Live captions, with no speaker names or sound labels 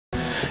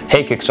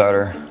Hey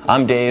Kickstarter,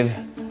 I'm Dave,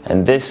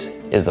 and this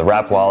is the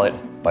Wrap Wallet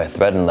by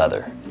Thread and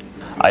Leather.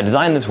 I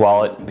designed this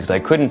wallet because I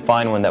couldn't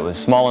find one that was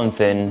small and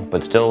thin,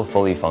 but still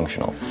fully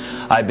functional.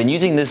 I've been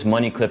using this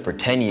money clip for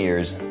 10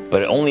 years,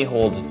 but it only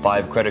holds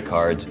 5 credit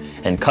cards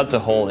and cuts a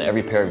hole in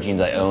every pair of jeans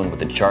I own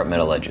with the sharp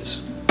metal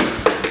edges.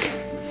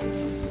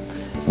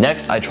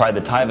 Next, I tried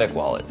the Tyvek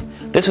wallet.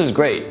 This was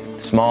great,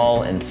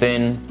 small and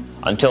thin,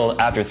 until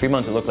after 3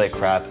 months it looked like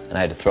crap and I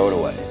had to throw it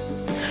away.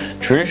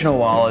 Traditional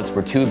wallets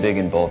were too big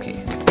and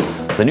bulky.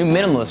 The new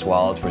minimalist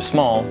wallets were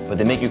small, but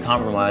they make you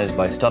compromise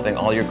by stuffing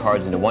all your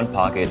cards into one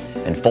pocket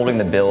and folding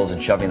the bills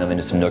and shoving them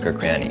into some nook or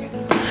cranny.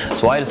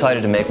 So I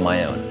decided to make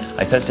my own.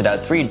 I tested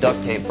out 3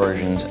 duct tape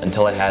versions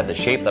until I had the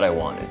shape that I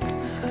wanted.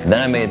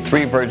 Then I made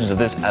 3 versions of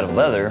this out of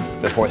leather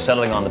before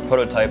settling on the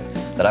prototype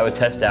that I would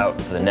test out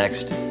for the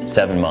next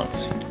 7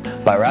 months.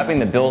 By wrapping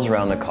the bills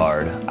around the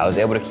card, I was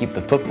able to keep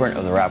the footprint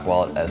of the wrap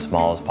wallet as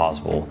small as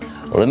possible,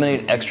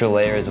 eliminate extra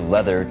layers of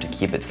leather to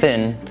keep it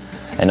thin,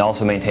 and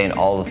also maintain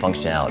all of the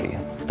functionality.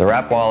 The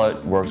wrap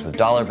wallet works with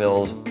dollar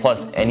bills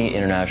plus any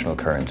international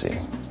currency.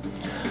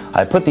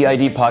 I put the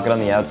ID pocket on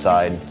the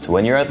outside, so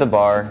when you're at the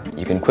bar,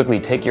 you can quickly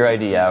take your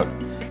ID out,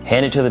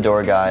 hand it to the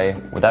door guy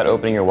without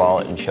opening your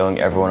wallet and showing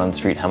everyone on the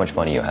street how much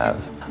money you have.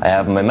 I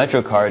have my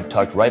Metro card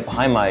tucked right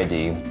behind my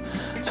ID,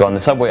 so on the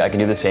subway I can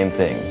do the same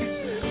thing.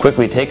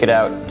 Quickly take it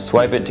out,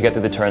 swipe it to get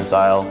through the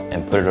turnstile,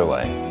 and put it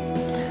away.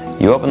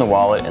 You open the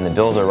wallet and the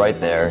bills are right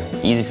there,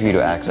 easy for you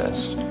to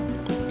access.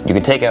 You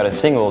can take out a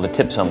single to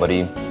tip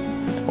somebody,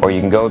 or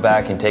you can go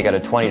back and take out a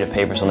 20 to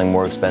pay for something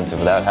more expensive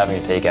without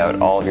having to take out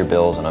all of your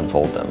bills and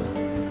unfold them.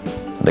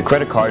 The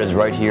credit card is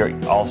right here,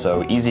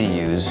 also easy to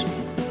use.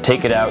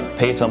 Take it out,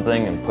 pay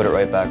something, and put it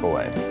right back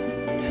away.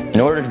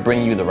 In order to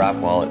bring you the wrap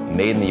wallet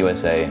made in the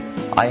USA,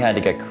 I had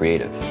to get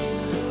creative.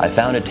 I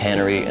found a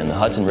tannery in the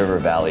Hudson River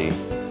Valley,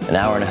 an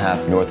hour and a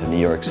half north of New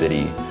York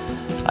City.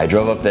 I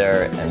drove up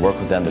there and worked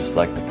with them to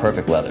select the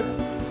perfect leather.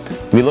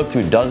 We looked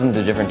through dozens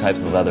of different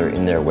types of leather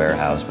in their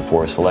warehouse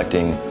before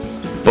selecting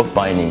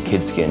bookbinding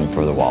kidskin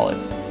for the wallet,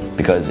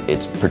 because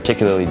it's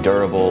particularly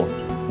durable,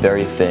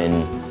 very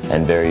thin,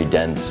 and very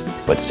dense,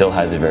 but still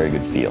has a very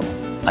good feel.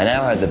 I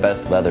now had the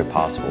best leather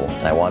possible,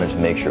 and I wanted to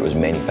make sure it was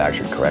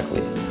manufactured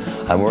correctly.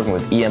 I'm working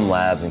with EM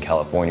Labs in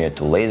California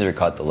to laser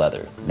cut the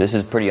leather. This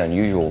is pretty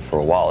unusual for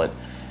a wallet,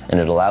 and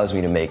it allows me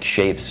to make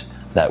shapes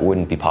that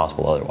wouldn't be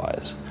possible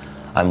otherwise.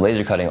 I'm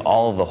laser cutting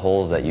all of the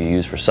holes that you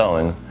use for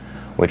sewing,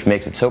 which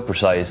makes it so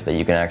precise that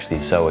you can actually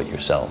sew it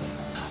yourself.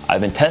 I've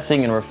been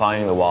testing and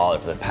refining the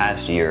wallet for the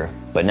past year,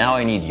 but now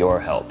I need your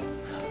help.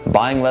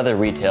 Buying leather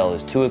retail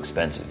is too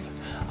expensive.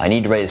 I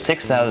need to raise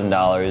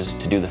 $6,000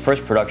 to do the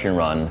first production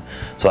run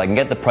so I can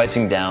get the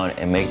pricing down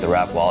and make the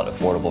wrap wallet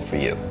affordable for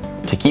you.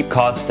 To keep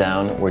costs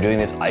down, we're doing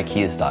this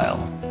IKEA style.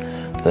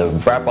 The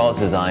wrap wallet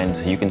is designed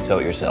so you can sew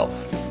it yourself.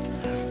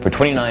 For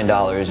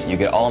 $29, you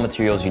get all the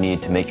materials you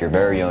need to make your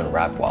very own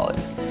wrap wallet.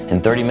 In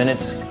 30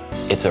 minutes,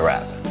 it's a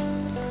wrap.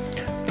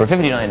 For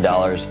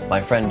 $59,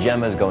 my friend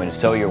Gemma is going to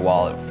sew your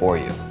wallet for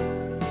you.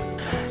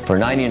 For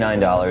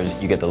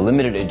 $99, you get the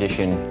limited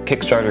edition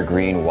Kickstarter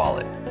Green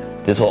wallet.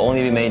 This will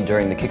only be made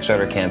during the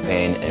Kickstarter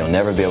campaign and you'll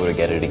never be able to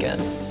get it again.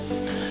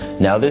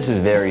 Now this is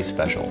very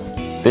special.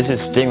 This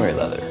is stingray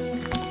leather.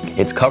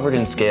 It's covered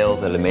in scales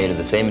that are made of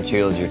the same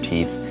material as your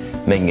teeth,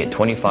 making it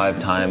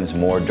 25 times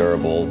more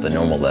durable than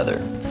normal leather.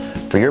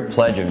 For your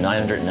pledge of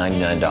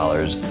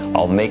 $999,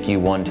 I'll make you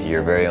one to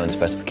your very own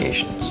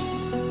specifications.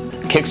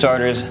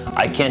 Kickstarters,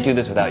 I can't do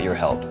this without your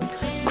help.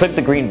 Click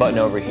the green button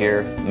over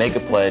here, make a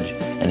pledge,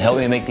 and help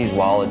me make these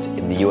wallets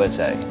in the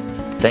USA.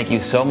 Thank you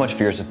so much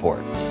for your support.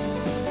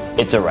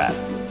 It's a wrap.